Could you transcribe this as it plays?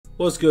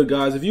What's good,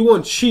 guys? If you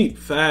want cheap,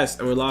 fast,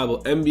 and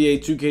reliable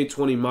NBA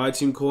 2K20 My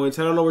Team coins,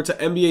 head on over to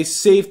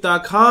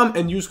NBASafe.com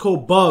and use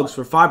code BUGS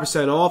for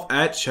 5% off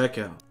at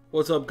checkout.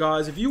 What's up,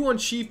 guys? If you want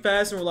cheap,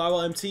 fast, and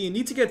reliable MT and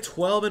need to get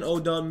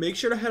 12-0 done, make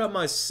sure to head up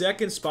my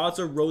second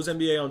sponsor, Rose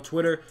NBA, on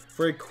Twitter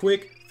for a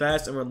quick,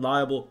 fast, and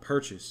reliable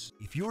purchase.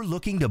 If you're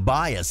looking to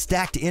buy a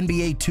stacked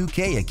NBA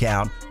 2K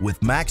account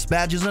with max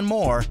badges and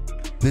more,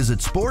 visit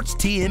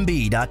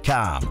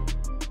sportstnb.com.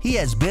 He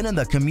has been in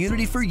the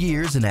community for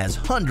years and has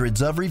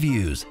hundreds of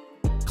reviews.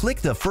 Click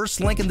the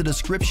first link in the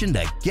description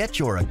to get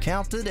your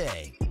account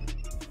today.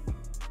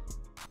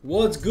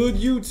 What's good,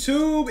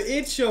 YouTube?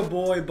 It's your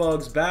boy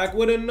Bugs back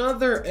with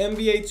another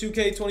NBA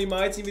 2K20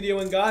 My Team video.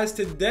 And guys,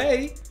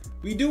 today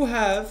we do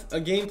have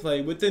a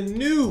gameplay with the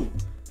new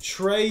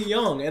Trae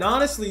Young. And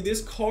honestly,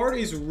 this card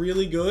is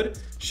really good.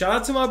 Shout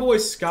out to my boy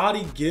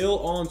Scotty Gill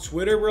on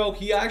Twitter, bro.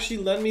 He actually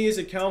lent me his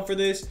account for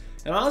this.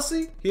 And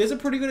honestly, he has a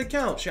pretty good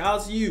account. Shout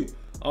out to you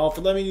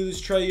for letting me do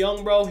this Trae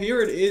Young, bro. Here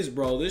it is,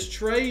 bro. This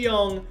Trae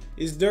Young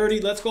is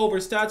dirty. Let's go over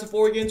stats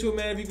before we get into it,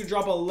 man. If you could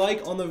drop a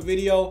like on the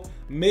video,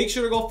 make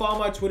sure to go follow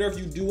my Twitter if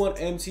you do want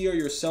MT or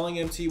you're selling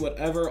MT,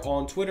 whatever,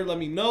 on Twitter. Let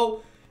me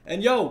know.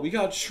 And yo, we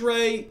got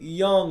Trae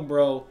Young,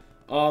 bro.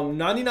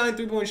 99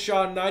 three-point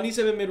shot,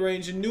 97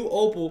 mid-range, a new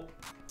Opal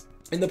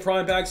in the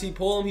prime packs. He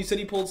pulled him. He said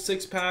he pulled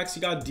 6 packs.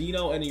 He got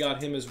Dino and he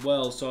got him as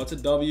well. So it's a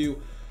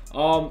W.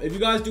 If you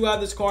guys do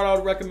have this card, I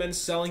would recommend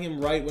selling him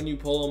right when you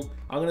pull him.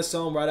 I'm going to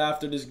sell him right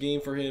after this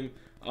game for him.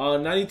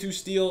 92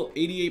 steal,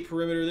 88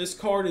 perimeter. This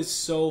card is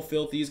so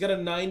filthy. He's got a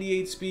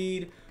 98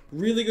 speed,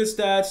 really good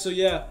stats. So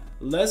yeah,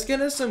 let's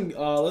get into some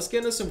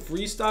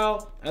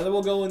freestyle, and then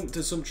we'll go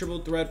into some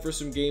triple threat for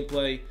some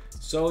gameplay.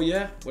 So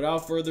yeah,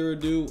 without further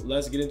ado,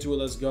 let's get into it.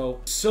 Let's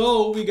go.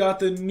 So we got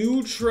the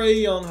new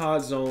Trae Young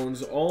hot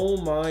zones. Oh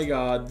my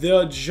god,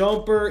 the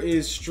jumper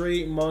is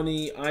straight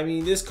money. I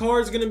mean, this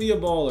card's gonna be a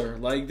baller.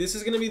 Like, this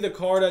is gonna be the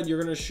card that you're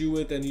gonna shoot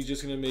with and he's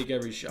just gonna make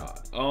every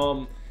shot.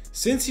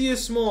 Since he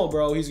is small,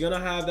 bro, he's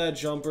gonna have that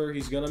jumper.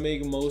 He's gonna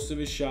make most of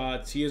his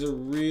shots. He has a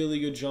really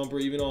good jumper,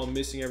 even though I'm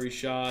missing every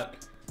shot.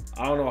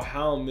 I don't know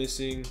how I'm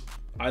missing.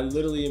 I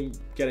literally am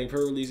getting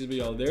per releases, but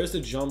yo, there's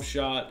the jump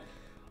shot.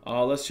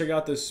 Let's check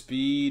out the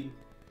speed.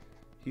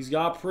 He's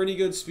got pretty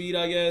good speed,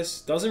 I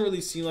guess. Doesn't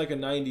really seem like a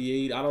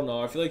 98. I don't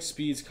know. I feel like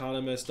speed's kind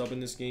of messed up in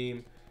this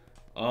game.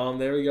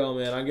 There we go,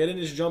 man. I'm getting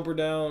his jumper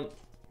down.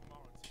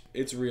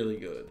 It's really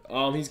good.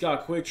 He's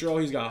got quick draw.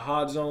 He's got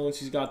hot zones.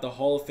 He's got the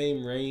Hall of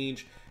Fame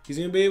range. He's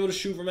going to be able to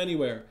shoot from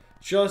anywhere.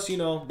 Just, you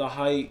know, the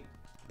height.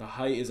 The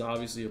height is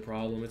obviously a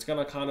problem. It's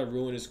going to kind of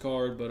ruin his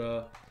card,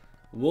 but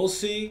we'll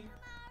see.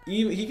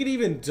 He could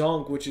even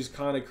dunk, which is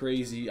kind of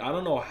crazy. I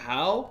don't know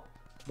how,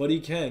 but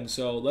he can.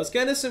 So let's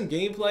get into some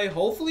gameplay.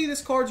 Hopefully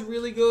this card's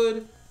really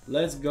good.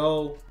 Let's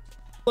go.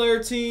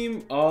 Player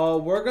team,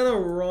 we're gonna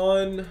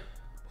run.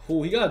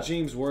 Oh, he got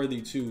James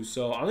Worthy too,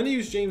 so I'm gonna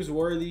use James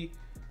Worthy.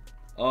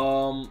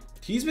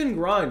 He's been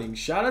grinding.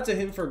 Shout out to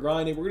him for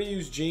grinding. We're gonna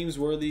use James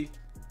Worthy.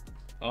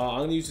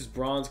 I'm gonna use his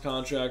bronze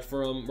contract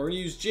for him. We're gonna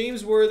use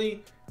James Worthy,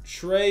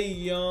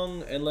 Trae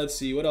Young, and let's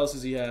see, what else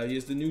does he have? He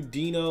has the new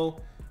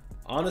Dino.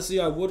 Honestly,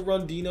 I would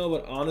run Dino,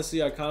 but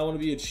honestly, I kind of want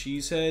to be a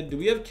cheesehead. Do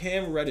we have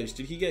Cam Reddish?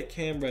 Did he get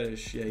Cam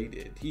Reddish? Yeah, he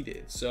did. He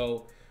did.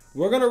 So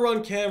we're going to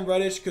run Cam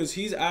Reddish because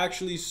he's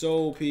actually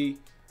so OP. He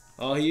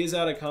is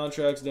out of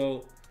contracts,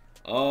 though.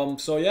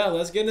 So yeah,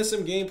 let's get into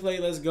some gameplay.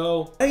 Let's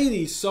go.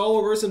 Hey,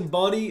 Solo versus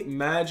Buddy,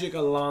 Magic,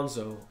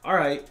 Alonzo. All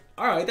right.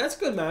 All right, that's a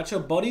good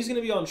matchup. Buddy's going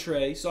to be on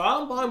Trae, so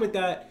I'm fine with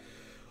that.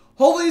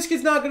 Hopefully this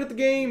kid's not good at the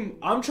game.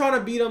 I'm trying to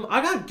beat him.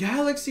 I got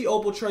Galaxy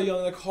Opal Trae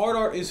Young. The card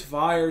art is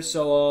fire.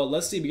 So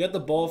let's see. We got the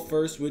ball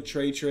first with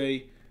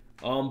Trae.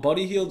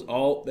 Buddy healed.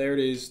 Oh, there it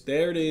is.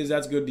 There it is.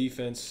 That's good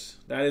defense.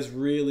 That is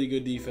really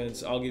good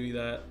defense. I'll give you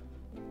that.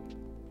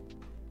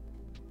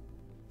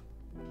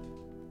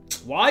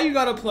 Why you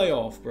gotta play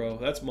off, bro?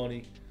 That's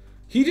money.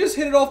 He just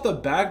hit it off the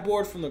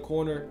backboard from the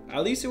corner.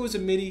 At least it was a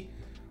midi.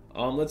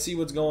 Let's see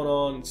what's going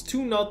on. It's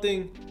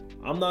 2-0.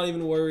 I'm not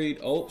even worried.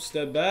 Oh,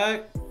 step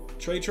back.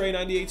 Trae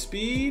 98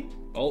 speed.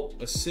 Oh,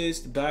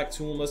 assist back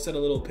to him. Let's set a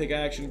little pick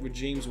action for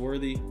James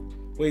Worthy.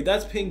 Wait,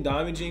 that's pink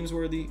diamond James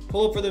Worthy.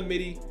 Pull up for the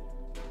midi.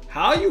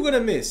 How are you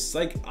gonna miss?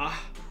 Like,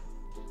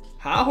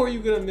 how are you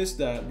gonna miss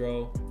that,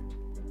 bro?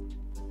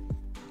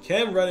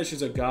 Cam Reddish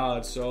is a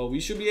god, so we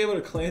should be able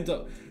to clamp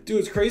up. Dude,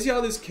 it's crazy how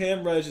this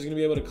Cam Reddish is gonna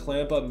be able to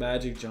clamp up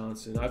Magic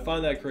Johnson. I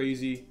find that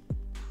crazy.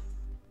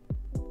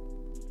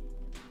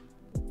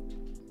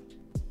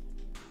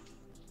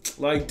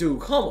 Like, dude,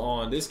 come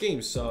on. This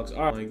game sucks.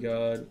 Oh my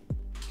god.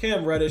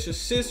 Cam Reddish.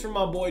 Assist from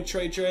my boy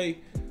Trae.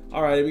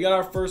 Alright, we got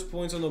our first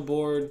points on the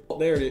board. Oh,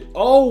 there it is.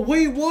 Oh,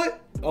 wait,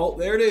 what? Oh,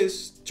 there it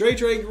is.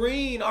 Trae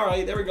Green.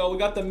 Alright, there we go. We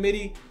got the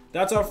midi.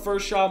 That's our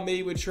first shot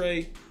made with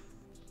Trae.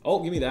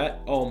 Oh, give me that.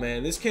 Oh,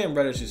 man. This Cam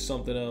Reddish is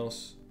something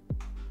else.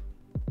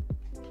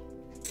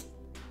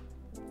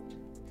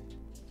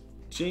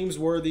 James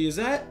Worthy. Is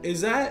that?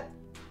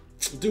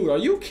 Dude, are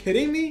you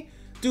kidding me?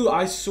 Dude,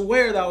 I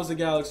swear that was the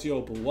Galaxy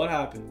Opal. What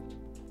happened?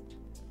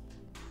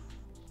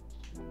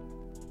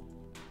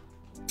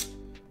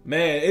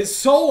 Man, it's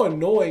so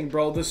annoying,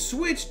 bro. The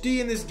switch D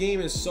in this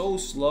game is so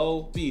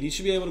slow. Speed. He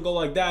should be able to go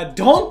like that.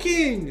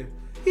 Dunking!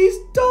 He's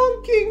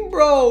dunking,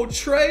 bro.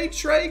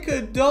 Trae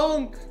could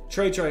dunk.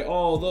 Trae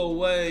all the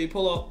way.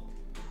 Pull up.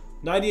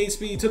 98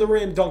 speed to the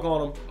rim. Dunk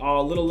on him.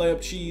 Oh, little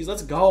layup cheese.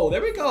 Let's go.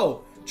 There we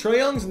go. Trae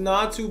Young's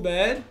not too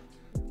bad.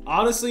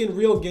 Honestly, in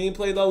real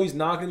gameplay, though, he's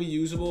not going to be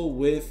usable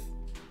with,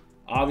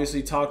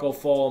 obviously, Taco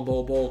Fall and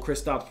Bol,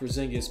 Kristaps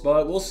Porzingis.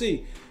 But we'll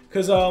see.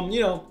 Because,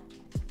 you know,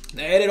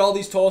 they added all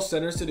these tall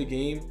centers to the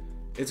game.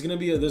 It's going to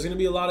be there's going to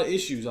be a lot of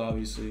issues,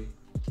 obviously.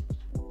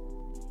 Here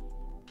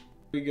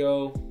we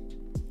go.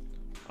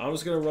 I'm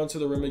just going to run to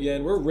the rim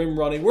again. We're rim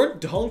running. We're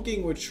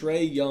dunking with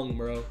Trae Young,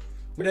 bro.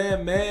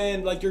 Damn,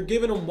 man. Like, you're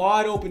giving him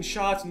wide open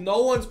shots.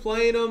 No one's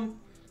playing him.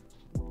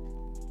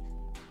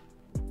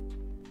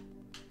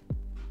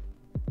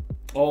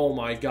 Oh,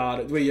 my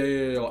God. Wait,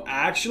 yo.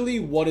 Actually,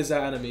 what is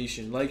that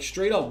animation? Like,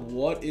 straight up,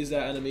 what is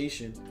that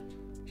animation?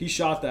 He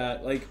shot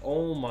that. Like,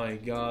 oh, my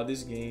God.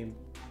 This game.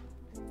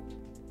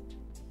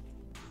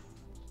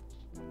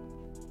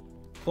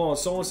 Come on.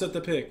 Someone set the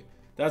pick.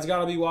 That's got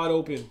to be wide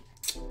open.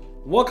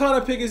 What kind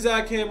of pick is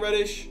that, Cam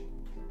Reddish?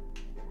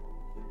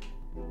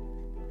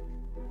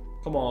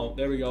 Come on.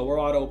 There we go. We're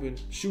wide open.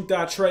 Shoot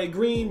that, Trae.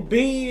 Green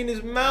bean in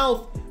his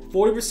mouth.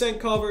 40%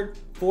 covered.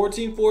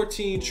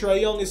 14-14.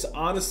 Trae Young is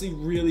honestly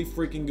really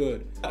freaking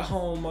good.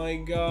 Oh, my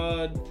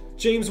God.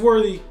 James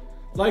Worthy.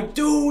 Like,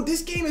 dude,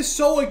 this game is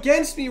so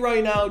against me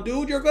right now,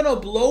 dude. You're going to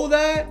blow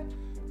that?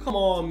 Come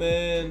on,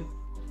 man.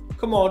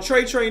 Come on.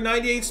 Trae,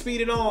 98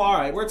 speed and all. All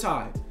right, we're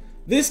tied.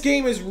 This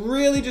game is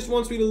really just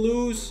wants me to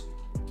lose.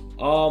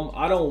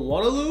 I don't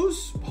want to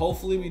lose.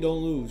 Hopefully we don't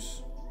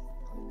lose.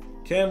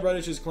 Cam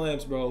Reddish is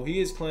clamps, bro.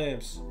 He is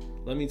clamps.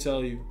 Let me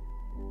tell you.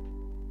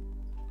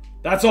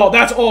 That's all.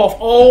 That's off.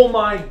 Oh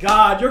my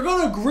God. You're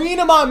going to green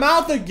in my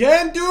mouth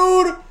again,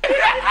 dude?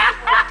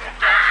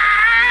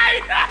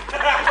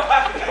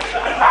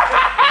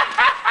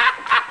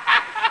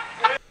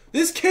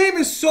 This game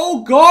is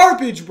so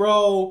garbage,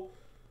 bro.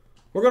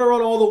 We're going to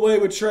run all the way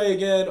with Trae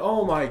again.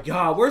 Oh my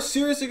God. We're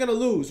seriously going to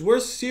lose.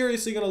 We're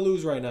seriously going to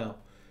lose right now.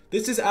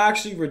 This is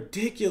actually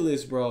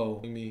ridiculous,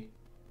 bro.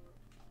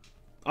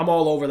 I'm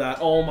all over that.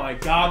 Oh my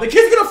God. The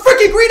kid's gonna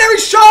freaking green every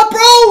shot,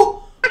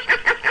 bro!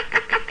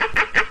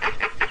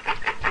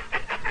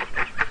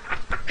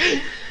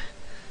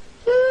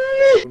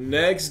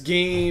 Next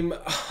game,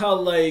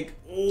 like,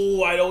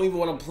 oh, I don't even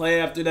want to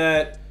play after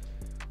that.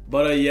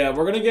 But yeah,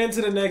 we're gonna get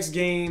into the next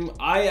game.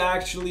 I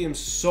actually am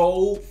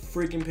so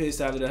freaking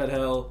pissed after that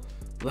hell.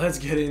 Let's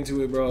get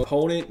into it, bro.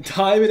 Opponent,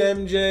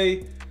 Diamond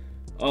MJ.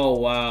 Oh,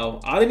 wow.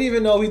 I didn't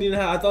even know he didn't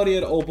have... I thought he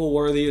had Opal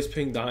Worthy as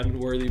Pink Diamond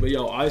Worthy. But,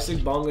 yo,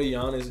 Isaac Bonga,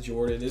 Giannis,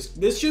 Jordan.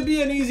 This should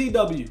be an easy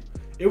W.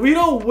 If we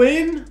don't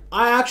win,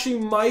 I actually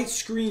might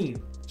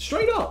scream.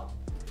 Straight up.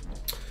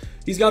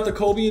 He's got the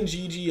Kobe and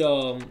Gigi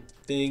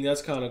thing.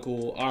 That's kind of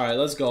cool. All right,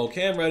 let's go.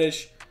 Cam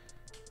Reddish.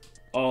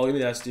 Oh, give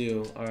me that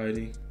steal.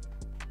 Alrighty.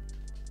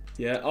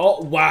 Yeah.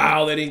 Oh,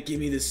 wow. They didn't give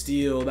me the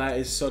steal. That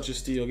is such a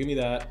steal. Give me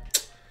that.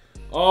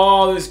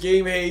 Oh, this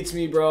game hates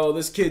me, bro.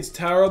 This kid's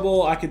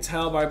terrible. I could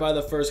tell right by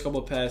the first couple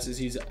of passes.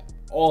 He's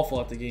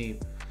awful at the game.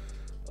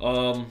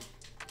 Thank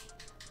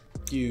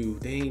you.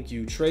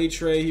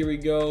 Trae, here we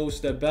go.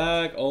 Step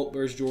back. Oh,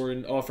 where's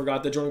Jordan? Oh, I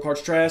forgot that Jordan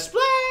card's trash.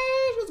 Splash!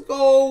 Let's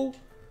go.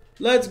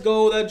 Let's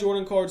go. That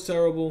Jordan card's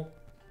terrible.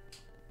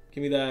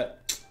 Give me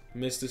that.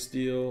 Missed the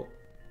steal.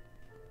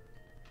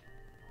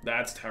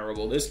 That's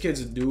terrible. This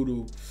kid's a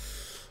doo-doo.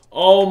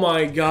 Oh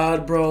my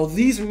God, bro.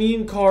 These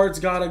meme cards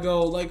gotta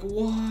go. Like,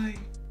 why?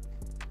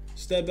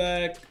 Step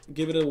back.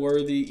 Give it a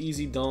Worthy.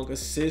 Easy dunk.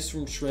 Assist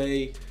from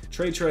Trae.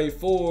 Trae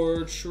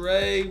for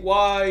Trae.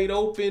 Wide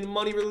open.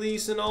 Money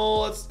release and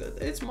all.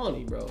 It's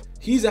money, bro.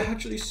 He's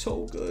actually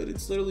so good.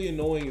 It's literally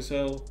annoying as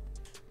hell.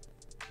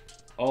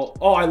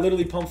 Oh, I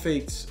literally pump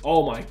faked.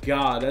 Oh my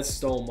God. That's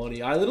stole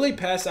money. I literally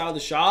passed out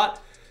the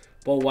shot.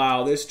 But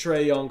wow, this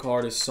Trae Young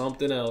card is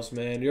something else,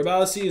 man. You're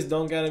about to see his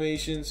dunk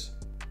animations.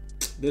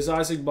 This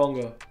Isaac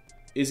Bonga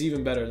is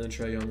even better than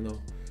Trae Young, though.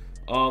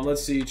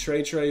 Let's see.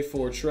 Trae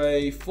for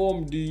Trae.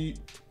 Form D.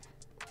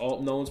 Oh,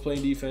 no one's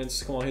playing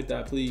defense. Come on, hit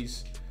that,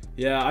 please.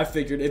 Yeah, I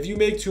figured. If you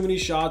make too many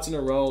shots in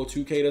a row,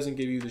 2K doesn't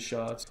give you the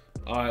shots.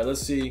 All right,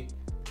 let's see.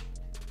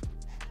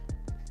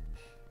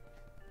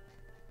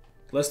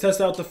 Let's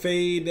test out the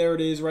fade. There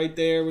it is right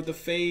there with the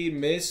fade.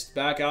 Missed.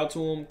 Back out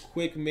to him.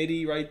 Quick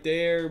midi right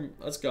there.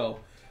 Let's go.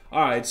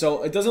 All right,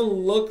 so it doesn't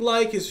look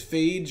like his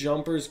fade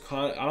jumper's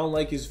kind of... I don't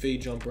like his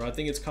fade jumper. I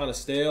think it's kind of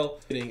stale.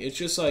 It's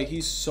just like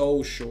he's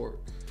so short.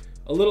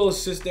 A little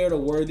assist there to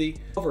Worthy.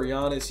 Cover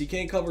Giannis. He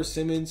can't cover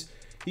Simmons.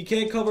 He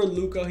can't cover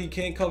Luka. He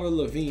can't cover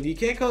Levine. He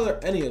can't cover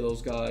any of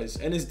those guys.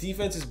 And his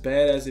defense is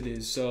bad as it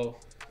is. So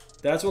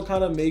that's what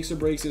kind of makes or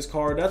breaks this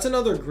card. That's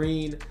another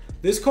green.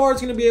 This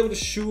card's going to be able to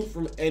shoot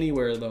from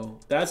anywhere, though.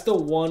 That's the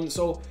one.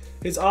 So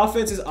his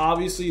offense is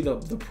obviously the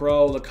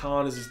pro. The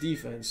con is his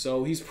defense.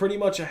 So he's pretty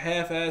much a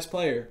half-ass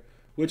player,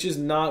 which is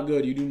not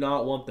good. You do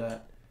not want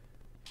that.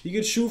 He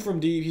could shoot from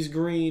deep. He's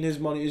green. His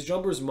money. His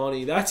jumper's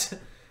money. That's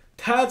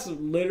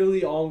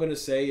literally all I'm going to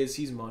say is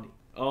he's money.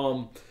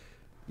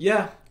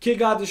 yeah, kid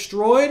got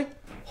destroyed.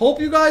 Hope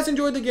you guys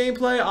enjoyed the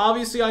gameplay.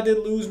 Obviously, I did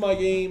lose my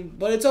game,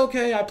 but it's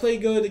okay. I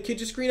played good. The kid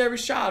just screened every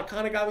shot.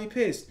 Kind of got me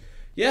pissed.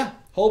 Yeah,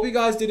 hope you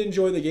guys did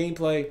enjoy the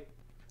gameplay.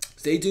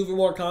 Stay tuned for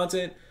more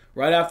content.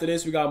 Right after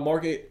this, we got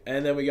market,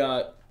 and then we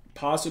got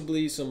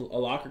possibly a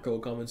locker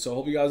code coming. So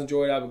hope you guys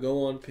enjoyed. Have a good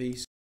one.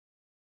 Peace.